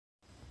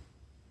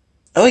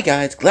Oh hey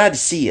guys, glad to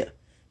see you.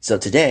 So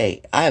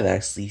today, I have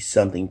actually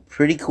something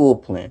pretty cool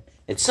planned.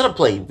 Instead of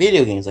playing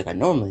video games like I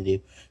normally do,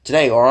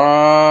 today,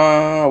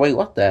 wait,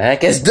 what the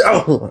heck is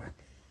what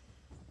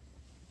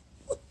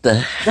the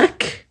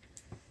heck?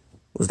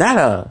 Was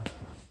that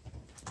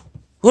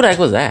who the heck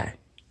was that?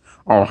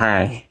 Oh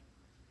hi.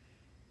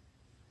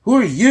 Who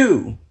are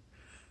you?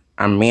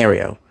 I'm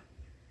Maureo.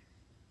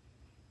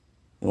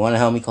 You wanna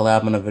help me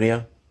collab on a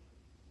video?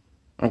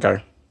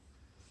 Okay.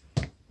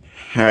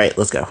 Alright,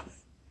 let's go.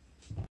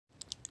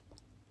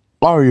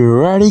 Are you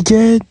ready,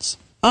 kids?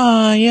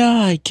 Aye,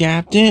 aye,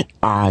 Captain.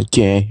 I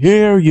can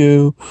hear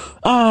you.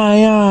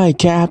 Aye, aye,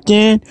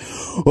 Captain.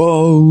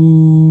 Oh.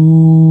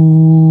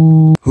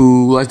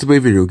 Who likes to play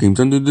video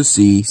games under the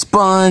sea?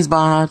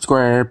 SpongeBob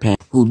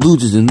SquarePants. Who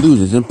loses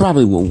and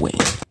probably will win?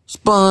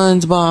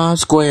 SpongeBob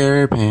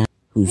SquarePants.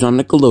 Who's on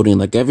Nickelodeon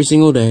like every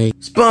single day?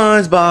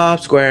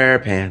 SpongeBob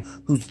SquarePants.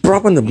 Who's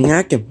broke on the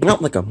neck and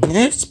melt like a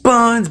mess?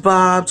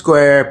 SpongeBob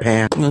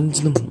SquarePants.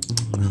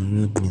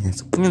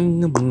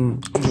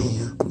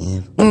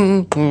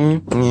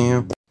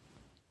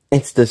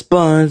 It's the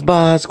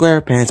SpongeBob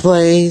SquarePants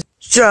Plays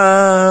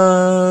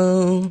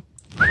Show.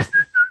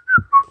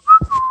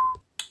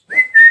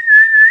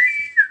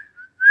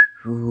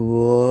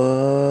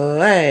 Whoa,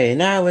 hey,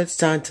 now it's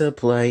time to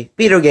play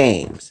video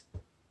games.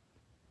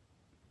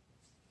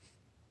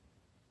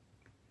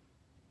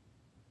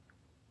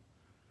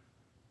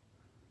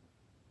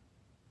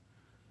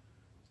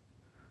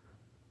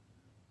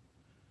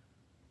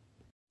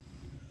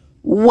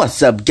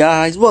 What's up,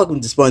 guys?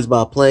 Welcome to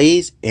SpongeBob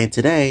Plays, and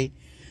today,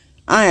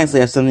 I actually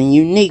have something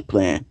unique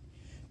planned.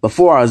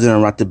 Before I was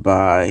interrupted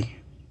by...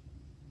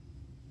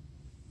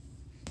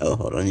 Oh,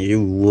 hold on, you're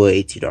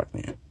way too dark,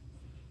 man.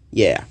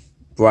 Yeah,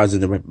 before I was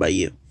interrupted by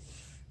you.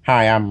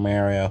 Hi, I'm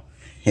Maureo.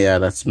 Yeah,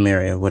 that's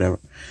Maureo, whatever.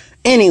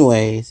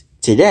 Anyways,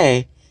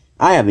 today,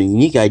 I have a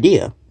unique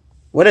idea.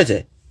 What is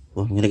it?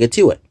 Well, I'm gonna get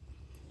to it.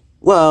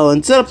 Well,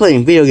 instead of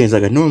playing video games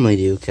like I normally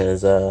do,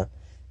 because,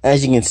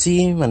 as you can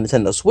see, my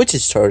Nintendo Switch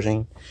is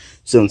charging.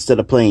 So instead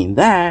of playing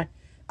that,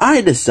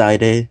 I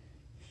decided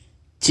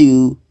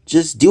to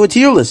just do a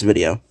tier list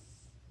video.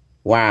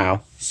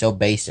 Wow, so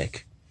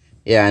basic.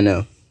 Yeah, I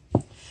know.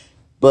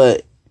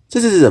 But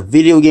since this is a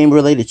video game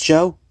related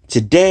show,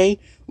 today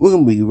we're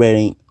going to be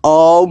rating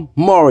all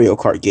Mario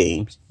Kart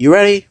games. You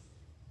ready?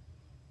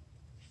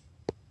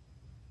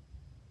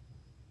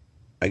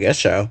 I guess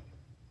so.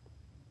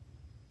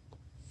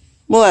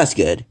 Well, that's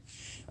good.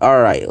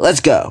 Alright,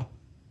 let's go.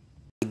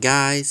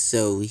 Guys,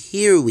 so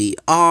here we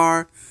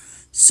are.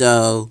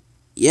 So,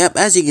 yep,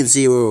 as you can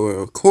see, we're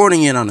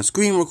recording it on a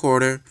screen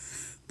recorder,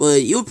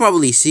 but you'll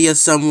probably see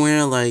us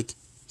somewhere, like,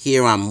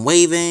 here I'm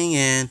waving,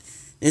 and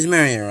there's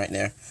Mario right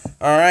there.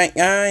 Alright,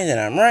 guys, and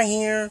I'm right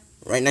here,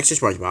 right next to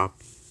SpongeBob.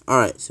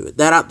 Alright, so with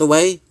that out the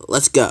way,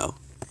 let's go.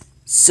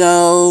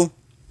 So,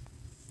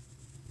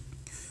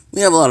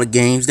 we have a lot of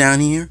games down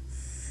here.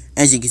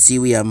 As you can see,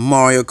 we have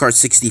Mario Kart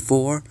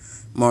 64,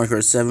 Mario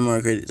Kart 7,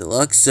 Mario Kart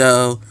Deluxe,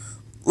 so...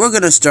 we're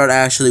gonna start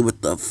actually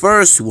with the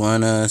first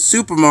one,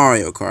 Super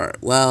Mario Kart.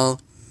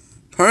 Well,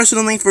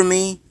 personally for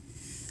me,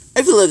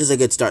 I feel like it's a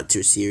good start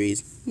to a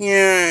series.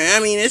 Yeah, I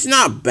mean, it's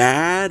not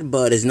bad,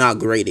 but it's not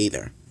great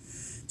either.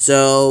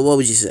 So, what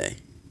would you say?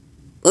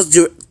 Let's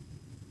do it.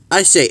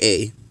 I say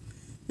A.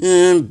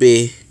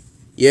 B.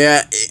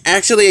 Yeah,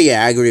 actually,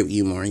 yeah, I agree with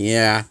you more.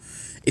 Yeah,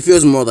 it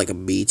feels more like a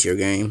B tier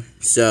game.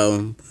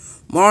 So,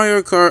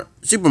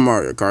 Super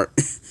Mario Kart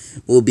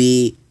will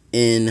be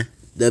in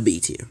the B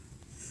tier.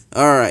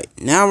 Alright,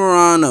 now we're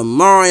on a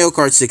Mario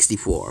Kart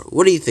 64.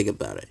 What do you think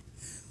about it?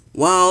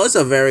 Well, it's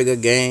a very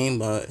good game,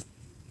 but...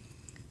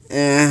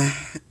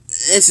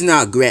 it's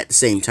not great at the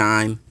same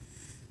time.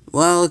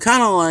 Well,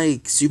 kind of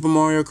like Super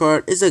Mario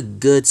Kart, it's a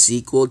good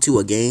sequel to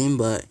a game,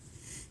 but...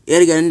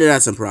 yet again, it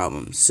has some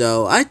problems.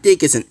 So, I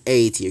think it's an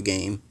A tier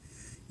game.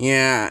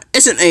 Yeah,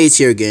 it's an A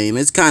tier game.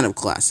 It's kind of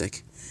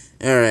classic.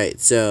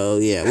 Alright, so,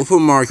 yeah, we'll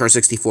put Mario Kart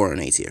 64 in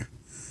A tier.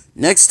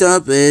 Next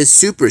up is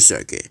Super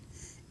Circuit.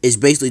 It's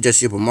basically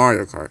just Super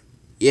Mario Kart.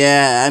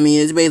 Yeah, I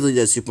mean, it's basically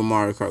just Super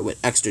Mario Kart with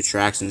extra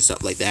tracks and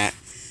stuff like that.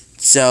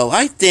 So,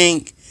 I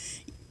think,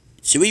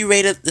 should we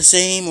rate it the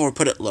same or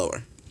put it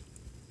lower?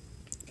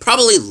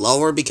 Probably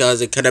lower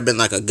because it could have been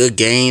like a good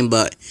game,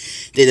 but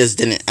they just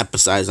didn't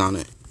emphasize on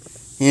it.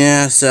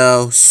 Yeah,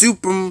 so,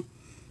 Super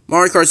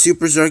Mario Kart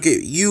Super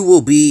Circuit, you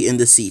will be in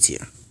the C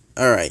tier.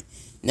 Alright,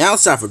 now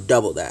it's time for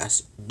Double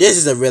Dash. This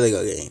is a really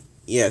good game.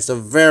 Yeah, it's a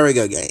very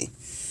good game.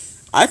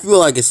 I feel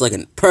like it's like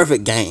a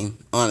perfect game,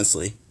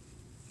 honestly.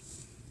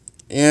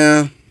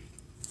 Yeah,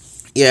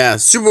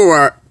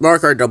 Super Mario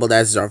Kart Double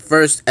Dash is our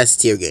first S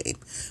tier game.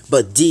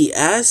 But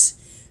DS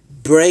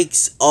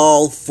breaks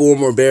all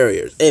former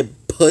barriers.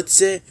 It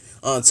puts it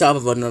on top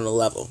of another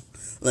level.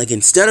 Like,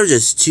 instead of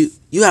just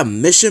you have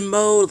mission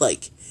mode.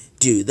 Like,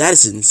 dude, that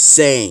is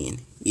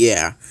insane.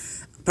 Yeah,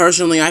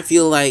 personally, I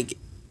feel like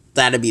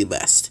that'd be the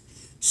best.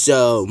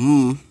 So,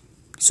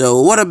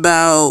 what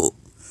about...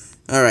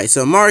 Alright,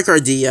 so Mario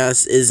Kart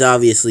DS is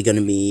obviously going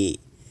to be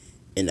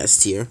in S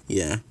tier,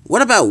 yeah.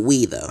 What about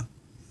Wii, though?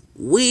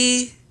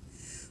 Wii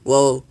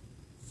Well,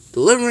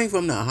 delivering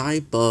from the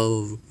hype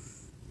of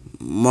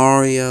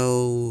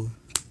Mario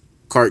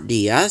Kart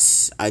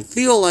DS, I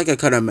feel like it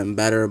could have been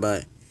better,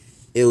 but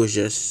it was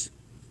just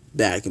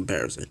bad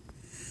comparison.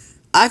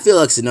 I feel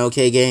like it's an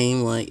okay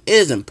game. Like, it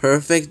isn't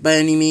perfect by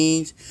any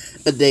means,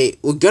 but they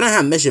were gonna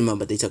have mission mode,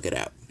 but they took it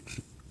out.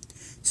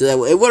 So that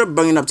it would have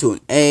brought it up to an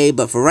A,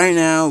 but for right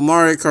now,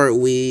 Mario Kart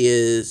Wii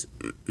is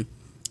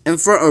in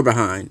front or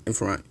behind? In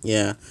front,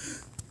 yeah.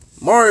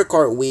 Mario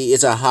Kart Wii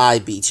is a high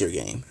B tier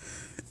game.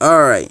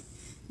 Alright,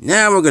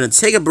 now we're gonna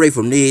take a break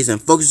from these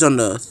and focus on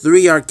the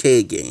 3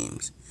 arcade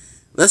games.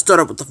 Let's start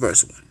up with the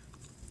first one.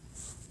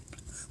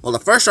 Well, the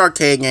first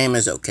arcade game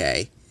is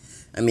okay.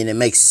 I mean, it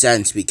makes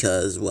sense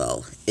because,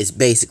 well, it's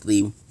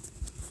basically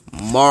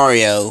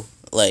Mario,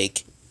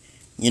 like,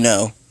 you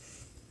know,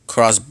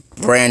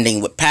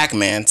 cross-branding with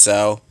Pac-Man,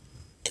 so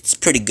it's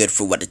pretty good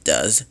for what it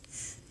does.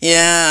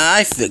 Yeah,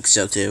 I think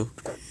so, too.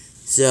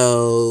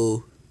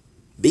 So,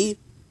 B?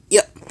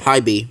 Yep, high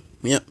B.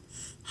 Yep,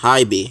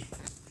 high B.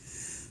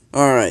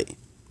 Alright,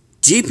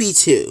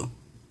 GP2.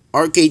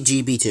 Arcade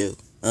GP2.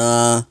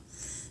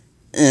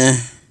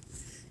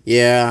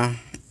 Yeah,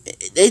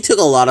 they took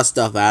a lot of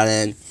stuff out,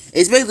 and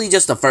it's basically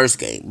just the first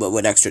game, but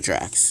with extra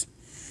tracks.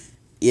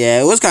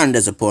 Yeah, it was kind of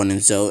disappointing,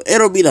 so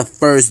it'll be the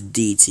first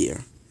D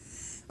tier.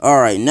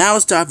 Alright, now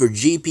it's time for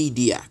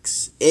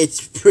GPDX.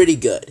 It's pretty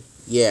good.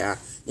 Yeah,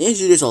 they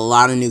introduced a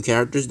lot of new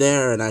characters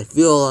there, and I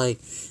feel like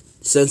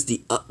since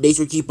the updates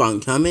will keep on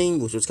coming,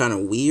 which was kind of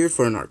weird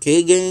for an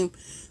arcade game,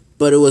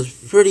 but it was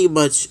pretty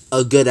much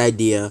a good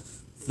idea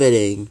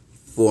fitting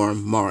for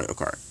Mario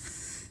Kart.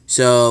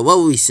 So, what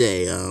would we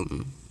say?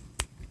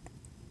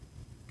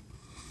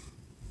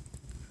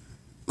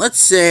 Let's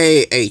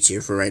say A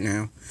tier for right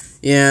now.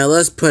 Yeah,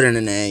 let's put in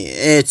an A.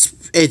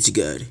 It's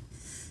good.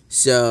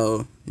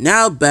 So,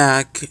 now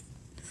back,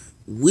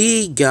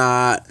 we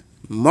got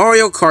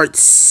Mario Kart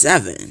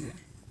 7.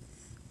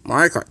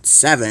 Mario Kart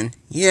 7?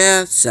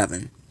 Yeah,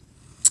 7.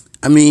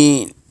 I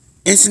mean,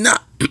 it's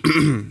not...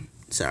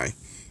 sorry.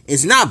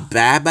 It's not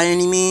bad by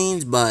any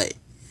means, but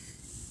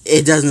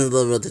it doesn't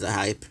deliver to the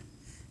hype.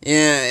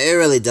 Yeah, it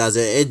really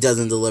doesn't. It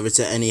doesn't deliver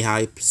to any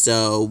hype.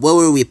 So, where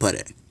would we put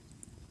it?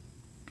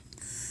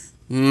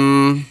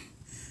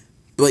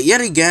 But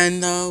yet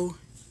again, though,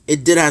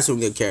 it did have some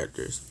good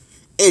characters.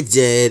 It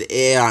did.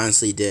 It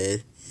honestly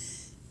did.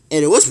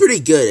 And it was pretty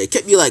good. It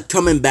kept you, like,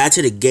 coming back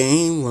to the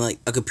game when, like,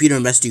 a computer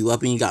messed you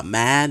up and you got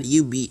mad.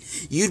 You'd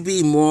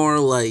be more,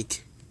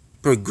 like,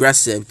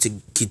 progressive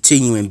to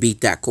continue and beat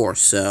that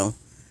course. So,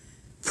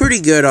 pretty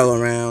good all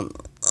around.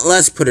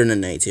 Let's put it in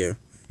an A tier.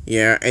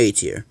 Yeah, A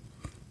tier.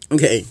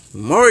 Okay,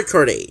 Mario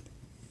Kart 8.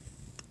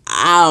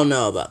 I don't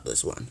know about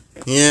this one.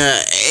 Yeah,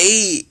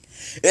 8.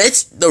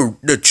 It's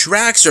the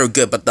tracks are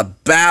good, but the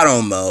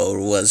battle mode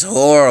was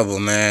horrible,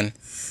 man.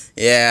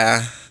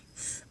 Yeah,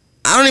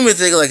 I don't even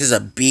think like it's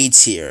a B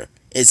tier.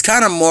 It's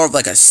kind of more of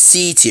like a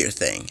C tier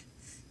thing.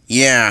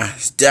 Yeah,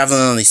 it's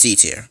definitely C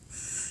tier.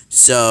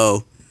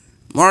 So,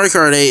 Mario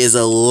Kart 8 is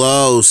a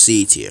low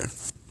C tier.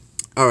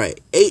 Alright,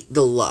 8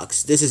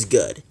 Deluxe. This is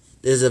good.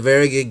 This is a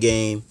very good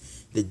game.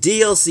 The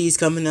DLC's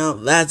coming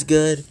out. That's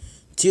good.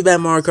 Too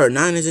bad Mario Kart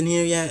 9 isn't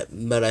here yet,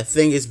 but I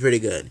think it's pretty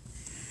good.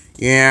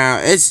 Yeah,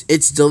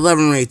 it's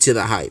delivering to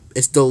the hype.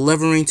 It's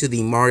delivering to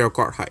the Mario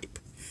Kart hype.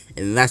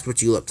 And that's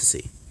what you love to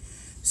see.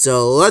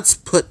 So, let's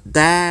put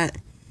that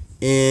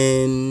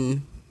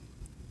in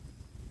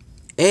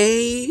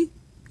A.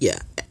 Yeah.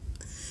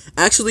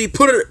 Actually,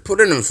 put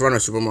it in front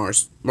of Super Mario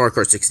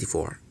Kart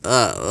 64.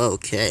 Oh,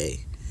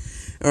 okay.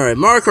 Alright,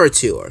 Mario Kart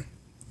Tour.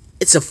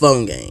 It's a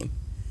phone game.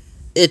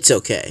 It's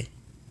okay.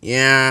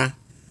 Yeah.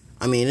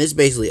 I mean, it's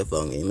basically a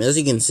phone game. As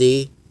you can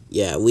see,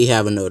 yeah, we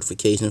have a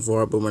notification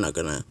for it, but we're not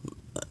gonna,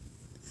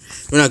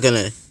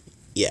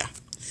 yeah.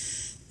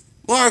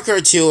 Mario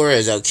Kart Tour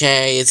is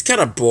okay. It's kind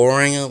of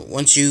boring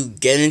once you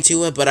get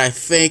into it, but I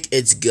think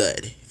it's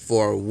good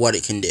for what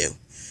it can do.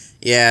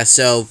 Yeah,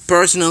 so,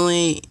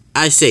 personally,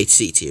 I say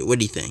C tier. What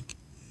do you think?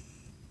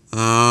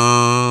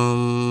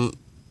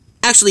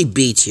 Actually,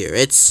 B tier.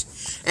 It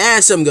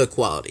has some good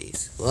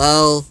qualities.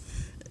 Well,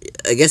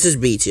 I guess it's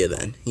B tier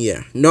then.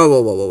 Yeah. No,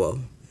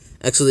 whoa.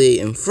 Actually,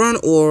 in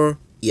front or...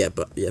 Yeah,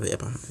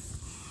 behind.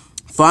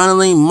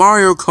 Finally,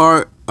 Mario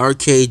Kart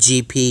Arcade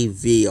GP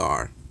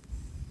VR.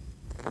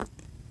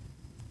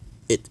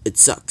 It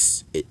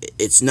sucks.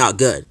 It's not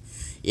good.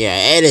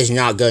 Yeah, it is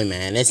not good,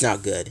 man. It's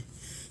not good.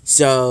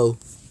 So,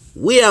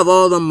 we have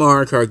all the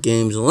Mario Kart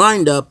games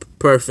lined up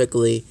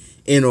perfectly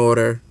in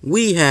order.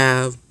 We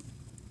have...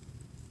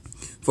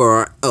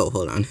 For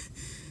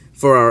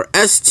our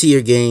S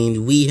tier games,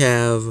 we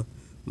have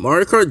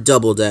Mario Kart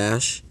Double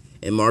Dash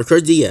and Mario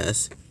Kart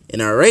DS.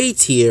 In our A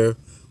tier,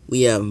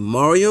 we have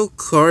Mario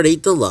Kart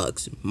 8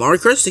 Deluxe, Mario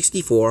Kart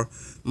 64,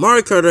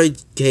 Mario Kart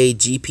Arcade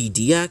GP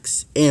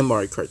DX, and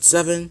Mario Kart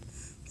 7.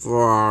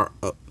 For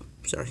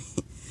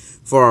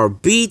our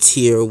B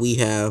tier, we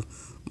have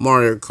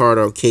Mario Kart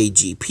Arcade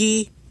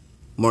GP,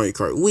 Mario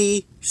Kart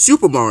Wii,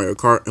 Super Mario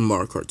Kart, and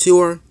Mario Kart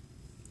Tour.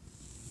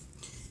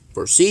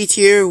 For C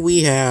tier,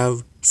 we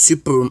have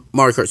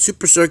Mario Kart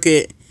Super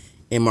Circuit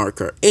and Mario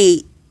Kart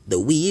 8, the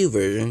Wii U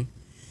version.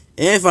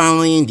 And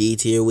finally, in D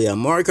tier, we have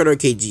Mario Kart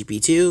Arcade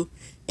GP2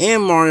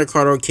 and Mario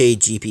Kart Arcade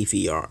GP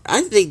VR.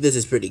 I think this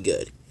is pretty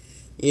good.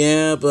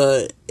 Yeah,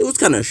 but it was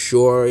kind of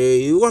short.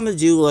 You want to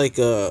do like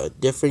a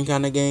different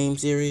kind of game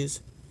series?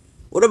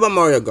 What about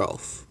Mario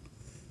Golf?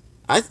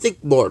 I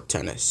think more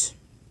tennis.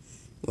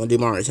 You want to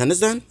do Mario Tennis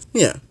then?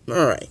 Yeah,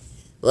 alright.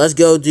 Let's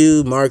go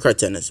do Mario Kart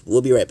Tennis.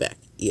 We'll be right back.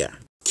 Yeah.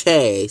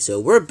 Okay, so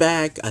we're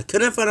back. I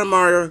couldn't find a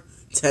Mario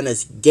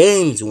Tennis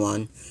Games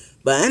one,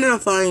 but I ended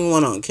up finding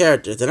one on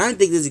characters, and I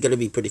think this is going to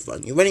be pretty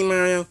fun. You ready,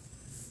 Mario?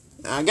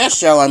 I guess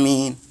so. I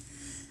mean,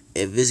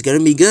 if it's going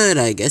to be good,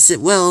 I guess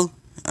it will.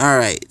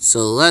 Alright, so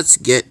let's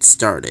get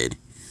started.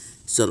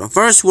 So the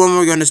first one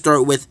we're going to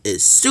start with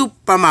is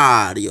Super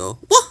Mario.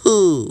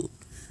 Woohoo!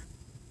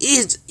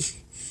 He's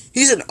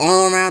an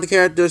all-around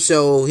character,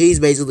 so he's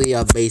basically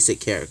a basic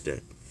character.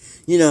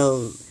 You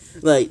know,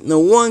 like the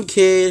one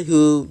kid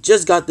who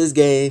just got this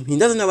game, he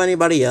doesn't know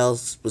anybody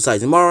else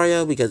besides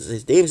Mario because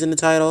his name's in the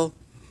title,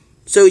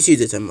 so he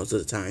chooses him most of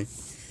the time.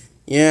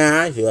 Yeah,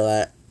 I feel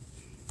that.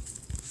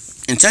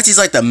 And since he's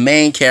like the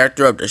main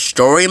character of the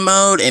story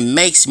mode, it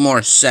makes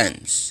more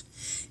sense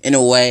in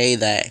a way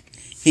that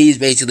he's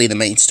basically the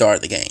main star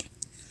of the game.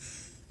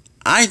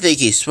 I think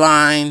he's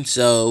fine,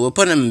 so we'll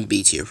put him in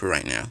B tier for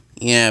right now.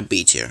 Yeah,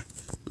 B tier.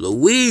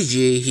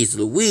 Luigi, he's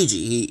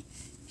Luigi.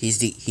 He's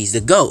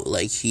the GOAT.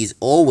 Like, he's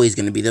always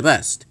gonna be the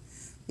best.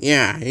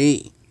 Yeah,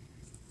 he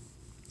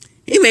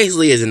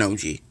basically is an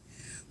OG.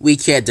 We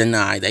can't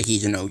deny that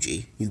he's an OG.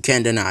 You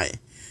can't deny it.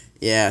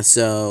 Yeah,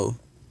 so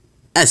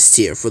S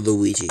tier for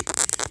Luigi.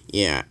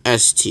 Yeah,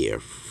 S tier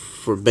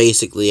for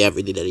basically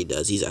everything that he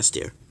does. He's S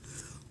tier.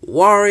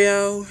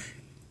 Wario,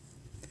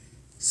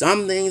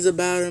 some things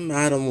about him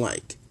I don't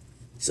like.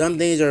 Some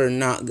things are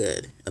not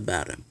good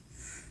about him.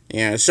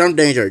 Yeah, some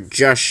things are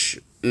just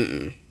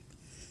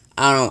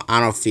I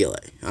don't feel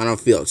it. I don't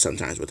feel it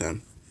sometimes with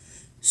him.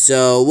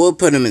 So we'll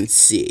put him in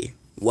C.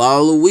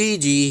 While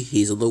Luigi,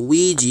 he's a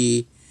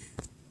Luigi.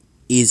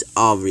 He's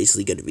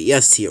obviously gonna be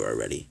S tier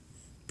already.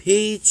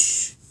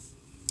 Peach,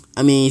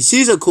 I mean,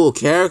 she's a cool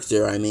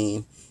character. I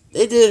mean,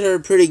 they did her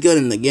pretty good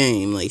in the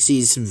game. Like,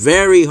 she's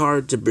very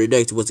hard to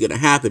predict what's gonna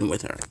happen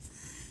with her.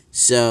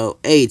 So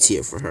A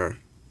tier for her.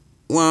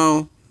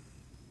 Well,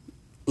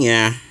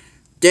 yeah.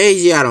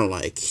 Daisy I don't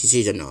like.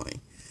 She's annoying.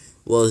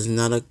 Well, this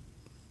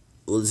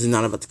is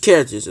not about the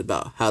characters, it's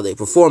about how they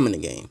perform in the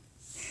game.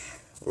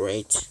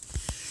 Right?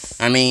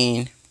 I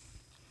mean,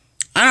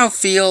 I don't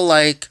feel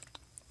like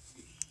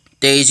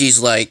Daisy's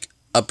like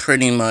a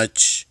pretty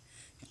much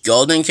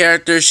golden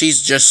character.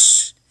 She's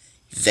just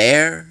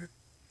there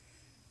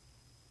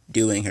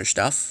doing her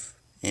stuff,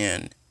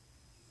 and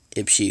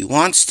if she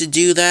wants to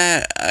do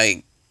that,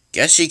 I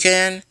guess she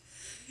can.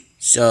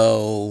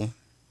 So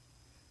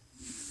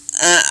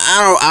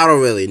I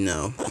don't really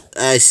know.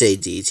 I say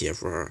D tier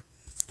for her.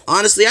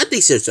 Honestly, I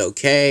think she's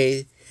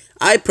okay.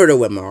 I put her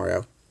with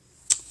Mario.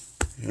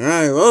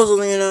 Alright,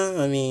 Rosalina,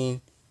 I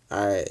mean,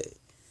 I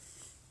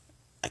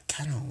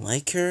kind of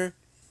like her.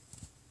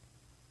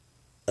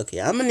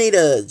 Okay, I'm gonna need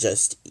to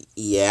just,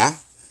 yeah.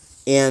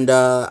 And,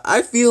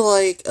 I feel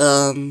like,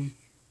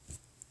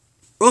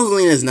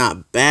 Rosalina's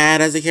not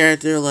bad as a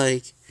character.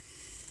 Like,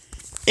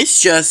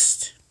 it's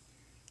just,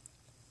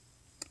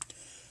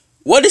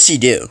 what does she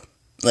do?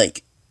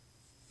 Like,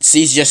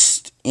 she's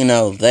just, you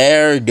know,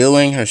 there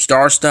doing her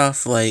star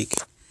stuff. Like,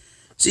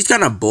 she's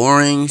kind of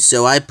boring,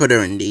 so I put her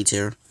in D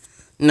tier.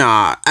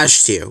 Nah,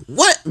 S tier.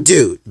 What?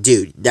 Dude,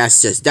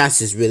 that's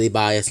just really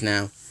biased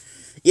now.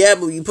 Yeah,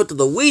 but you put the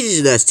Luigi's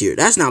in S tier.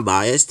 That's not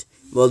biased.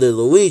 Well, they're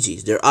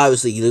Luigi's. They're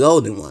obviously the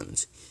golden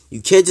ones. You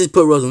can't just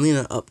put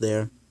Rosalina up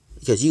there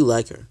because you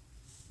like her.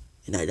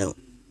 And I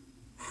don't.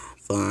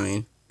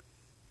 Fine.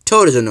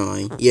 Toad is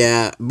annoying.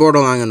 Yeah,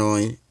 borderline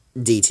annoying.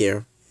 D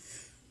tier.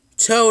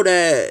 Toad,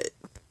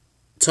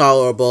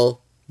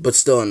 tolerable, but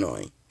still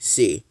annoying.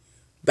 C.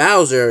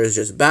 Bowser is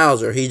just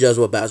Bowser. He does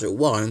what Bowser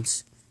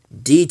wants.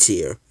 D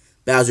tier.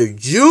 Bowser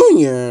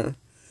Jr.,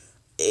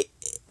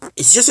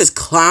 it's just his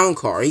clown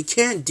car. He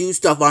can't do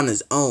stuff on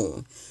his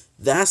own.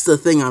 That's the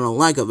thing I don't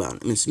like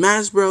about him. In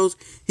Smash Bros.,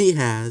 he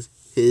has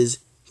his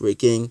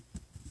freaking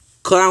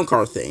clown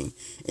car thing.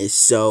 It's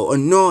so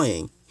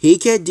annoying. He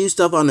can't do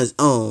stuff on his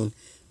own.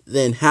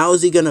 Then how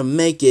is he going to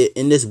make it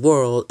in this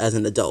world as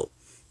an adult?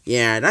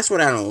 Yeah, that's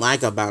what I don't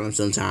like about him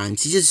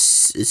sometimes. He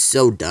just is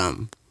so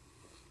dumb.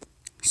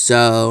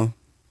 So,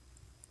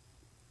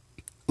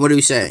 what do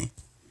we say?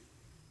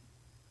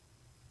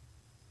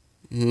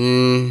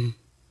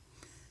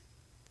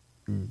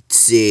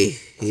 C.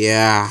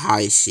 Yeah,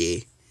 high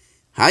C.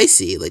 High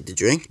C, like the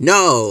drink?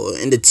 No,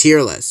 in the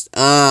tier list.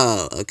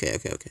 Oh, okay.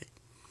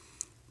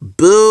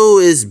 Boo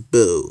is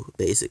Boo,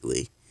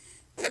 basically.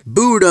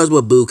 Boo does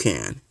what Boo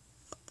can.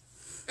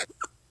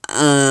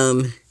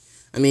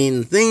 I mean,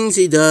 the things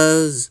he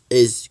does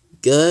is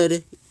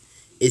good.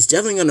 It's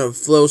definitely gonna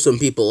throw some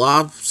people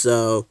off,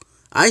 so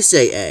I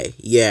say A.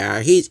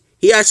 Yeah, he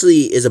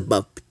actually is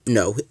above.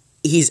 No,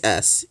 he's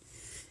S.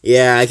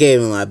 Yeah, I can't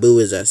even lie. Boo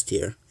is S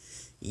tier.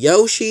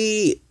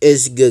 Yoshi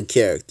is a good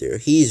character.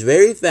 He's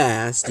very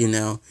fast, you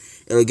know.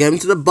 It'll get him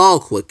to the ball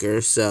quicker,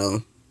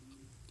 so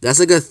that's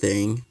a good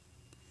thing.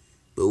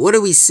 But what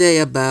do we say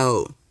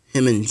about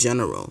him in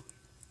general?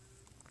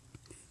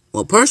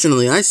 Well,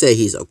 personally, I say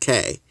he's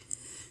okay.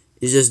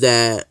 It's just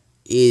that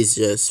he's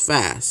just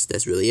fast.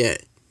 That's really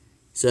it.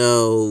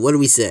 So, what do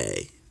we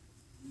say?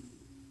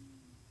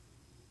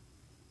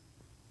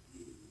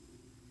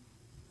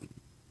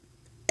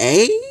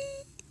 A?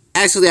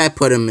 Actually, I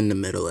put him in the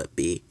middle at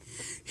B.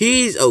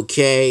 He's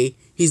okay.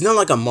 He's not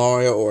like a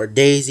Mario or a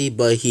Daisy,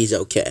 but he's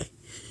okay.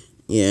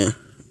 Yeah.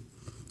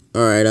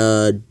 Alright,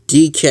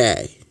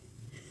 DK.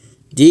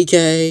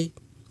 DK,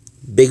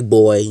 big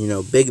boy, you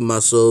know, big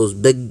muscles,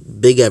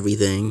 big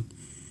everything.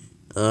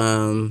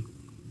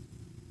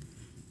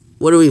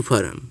 What do we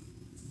put him?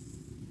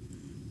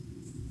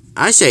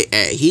 I say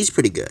A. He's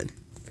pretty good.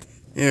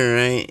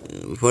 Alright,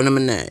 put him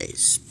in A.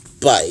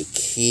 Spike,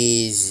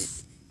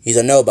 he's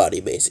a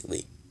nobody,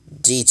 basically.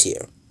 D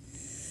tier.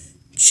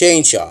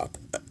 Chain Chomp,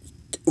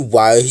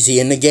 why is he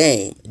in the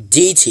game?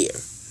 D tier.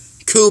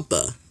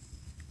 Koopa,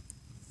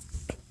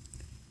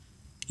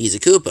 he's a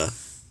Koopa.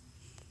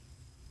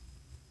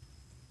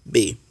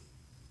 B.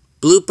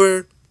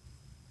 Blooper,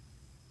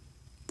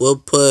 we'll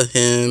put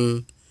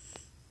him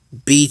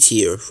B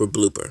tier for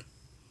Blooper.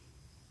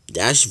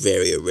 That's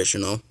very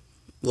original.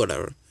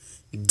 Whatever.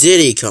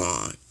 Diddy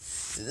Kong.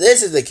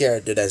 This is a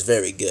character that's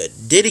very good.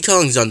 Diddy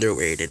Kong's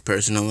underrated,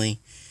 personally.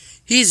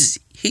 He's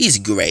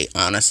great,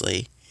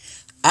 honestly.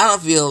 I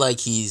don't feel like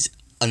he's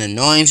an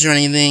annoyance or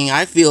anything.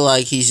 I feel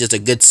like he's just a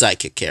good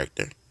sidekick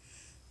character.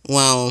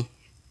 Well,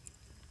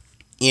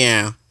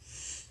 yeah.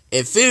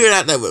 It figured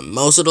out that with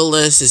most of the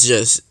list, it's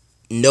just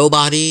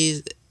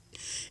nobody.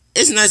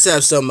 It's nice to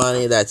have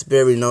somebody that's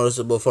very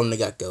noticeable from the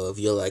get-go if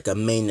you're like a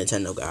main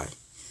Nintendo guy.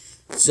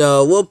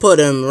 So we'll put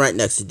him right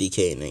next to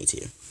DK and A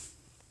tier.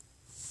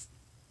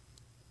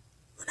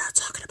 We're not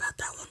talking about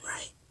that one,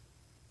 right?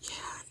 Yeah,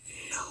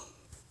 no.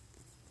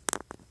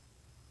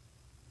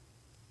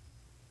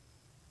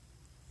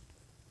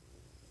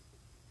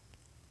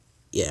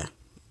 Yeah.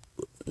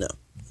 No.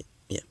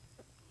 Yeah.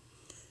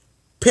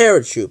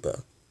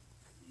 Paratrooper.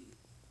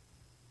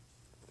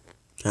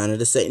 Kind of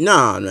the same.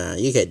 No,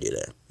 you can't do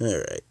that.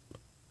 Alright.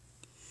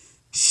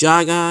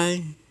 Shy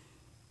Guy.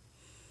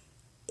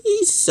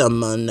 He's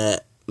someone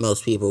that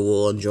most people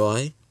will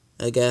enjoy,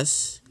 I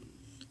guess.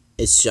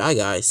 It's Shy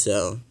Guy,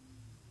 so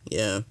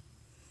yeah.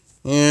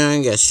 Yeah,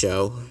 I guess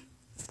so.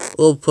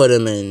 We'll put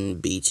him in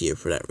B tier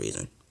for that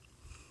reason.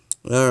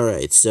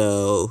 Alright,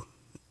 so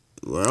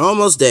we're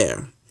almost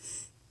there.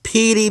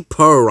 Petey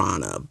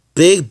Piranha.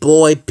 Big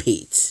boy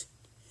Pete.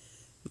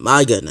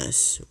 My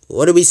goodness.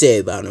 What do we say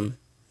about him?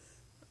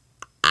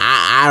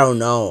 I don't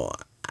know.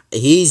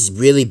 He's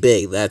really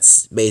big.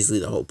 That's basically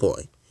the whole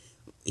point.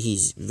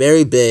 He's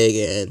very big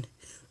and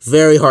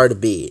very hard to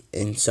beat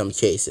in some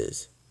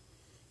cases.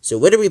 So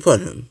where do we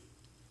put him?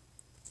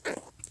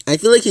 I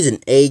feel like he's an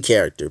A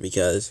character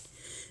because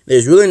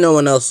there's really no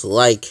one else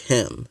like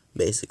him,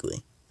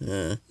 basically.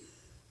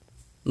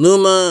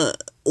 Luma,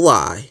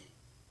 why?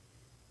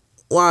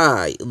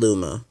 Why,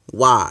 Luma?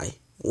 Why?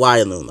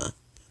 Why, Luma?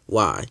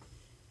 Why?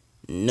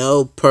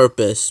 No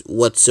purpose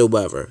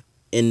whatsoever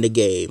in the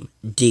game.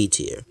 D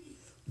tier.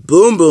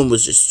 Boom Boom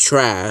was just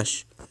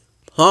trash.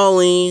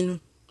 Pauline,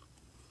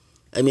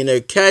 I mean,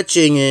 they're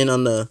catching in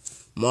on the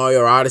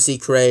Mario Odyssey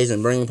craze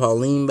and bringing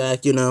Pauline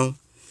back, you know.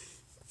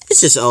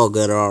 It's just all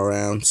good all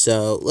around.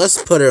 So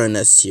let's put her in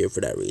S tier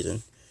for that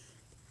reason.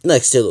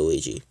 Next to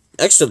Luigi.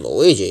 Next to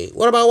Luigi?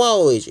 What about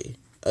Waluigi?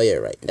 Oh, yeah,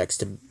 right. Next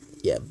to,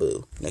 yeah,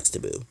 Boo. Next to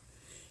Boo.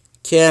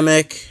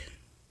 Kamek.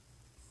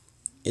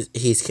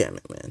 He's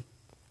Kamek, man.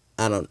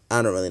 I don't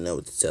really know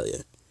what to tell you.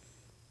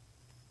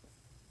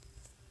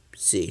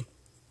 C.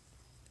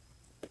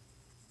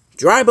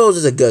 Drybones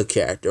is a good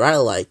character. I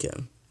like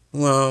him.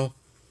 Well,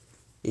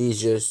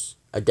 he's just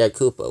a dead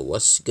Koopa.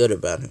 What's good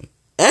about him?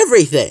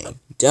 Everything.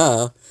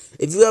 Duh.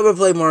 If you ever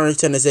play Mario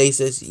Tennis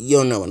Aces,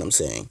 you'll know what I'm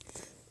saying.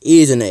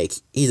 He's an A.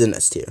 He's an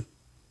S tier.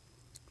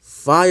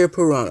 Fire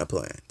Piranha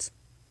Plant.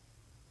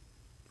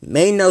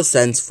 Made no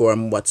sense for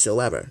him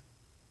whatsoever.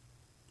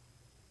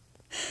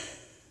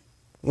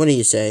 What do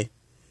you say?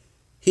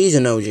 He's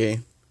an OG.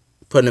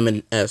 Put him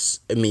in S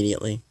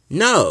immediately.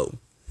 No.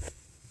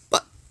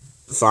 But,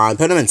 fine.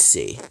 Put him in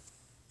C.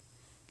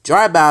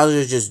 Dry Bowser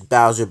is just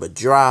Bowser but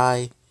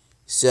dry.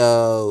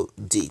 So,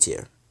 D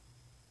tier.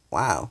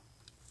 Wow.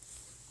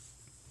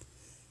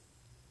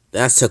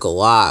 That took a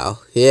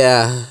while.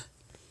 Yeah.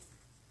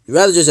 You'd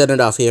rather just end it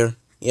off here?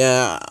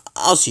 Yeah,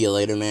 I'll see you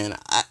later, man.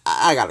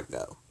 I gotta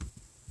go.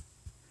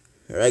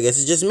 Alright, I guess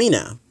it's just me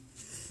now.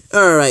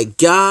 Alright,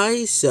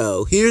 guys,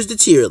 so here's the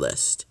tier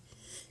list.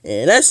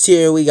 In S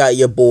tier, we got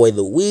your boy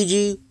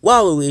Luigi,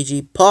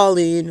 Waluigi,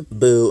 Pauline,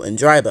 Boo, and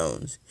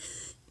Drybones.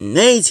 In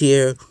A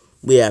tier,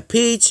 we have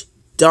Peach,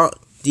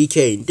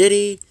 DK and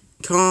Diddy,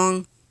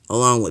 Kong,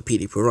 along with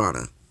Petey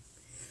Piranha.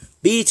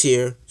 B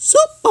tier,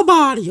 Super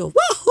Mario,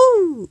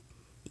 woohoo!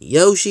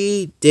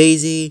 Yoshi,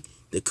 Daisy,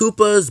 the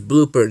Koopas,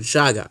 Blooper, and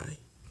Shy Guy.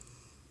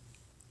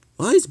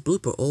 Why is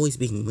Blooper always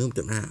being moved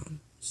around?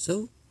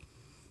 So,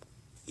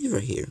 he's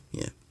right here,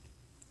 yeah.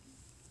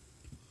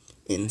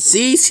 In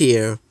C's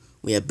here,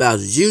 we have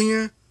Bowser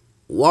Jr.,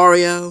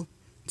 Wario,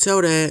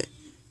 Toadette,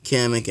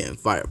 Kamek, and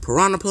Fire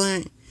Piranha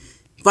Plant.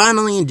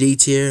 Finally in D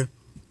tier,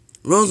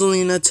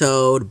 Rosalina,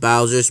 Toad,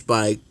 Bowser,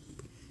 Spike,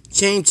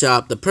 Chain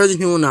Chomp, the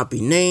person who will not be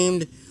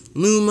named,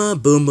 Luma,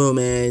 Boom Boom,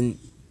 and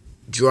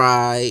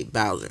Dry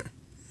Bowser.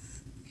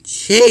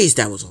 Jeez,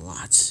 that was a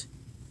lot.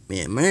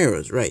 Man, Maureo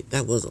was right.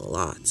 That was a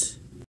lot.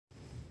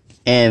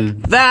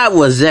 And that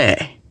was it.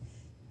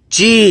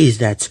 Jeez,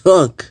 that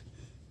took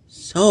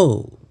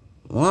so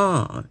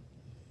long.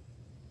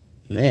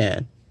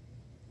 Man.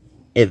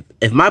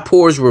 If my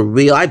pores were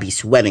real, I'd be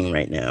sweating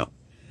right now.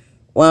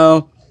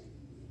 Well,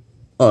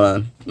 hold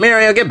on.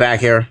 Maureo, get back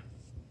here.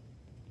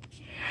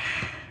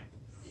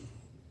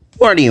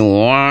 What do you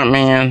want,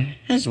 man?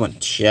 I just want to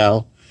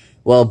chill.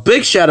 Well,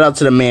 big shout out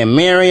to the man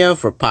Maureo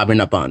for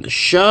popping up on the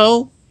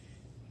show.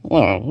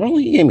 Oh,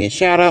 really? You gave me a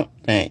shout out?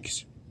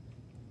 Thanks.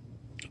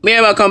 Maybe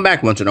I'll come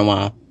back once in a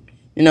while.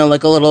 You know,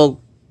 like a little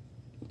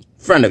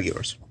friend of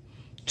yours.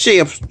 See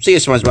ya,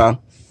 SpongeBob.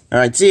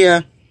 Alright, see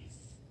ya.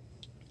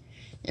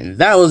 And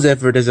that was it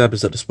for this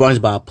episode of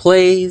SpongeBob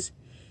Plays.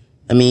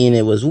 I mean,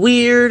 it was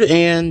weird,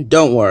 and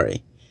don't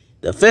worry.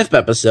 The 5th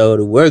episode,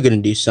 we're gonna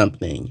do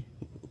something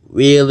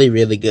really,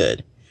 really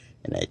good.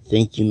 And I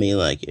think you may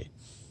like it.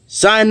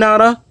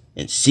 Sayonara,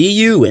 and see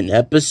you in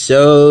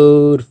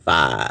episode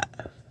 5.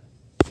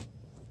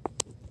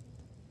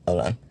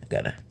 Hold on, I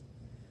gotta...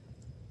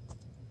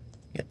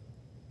 Yep.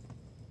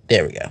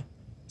 There we go.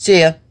 See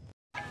ya.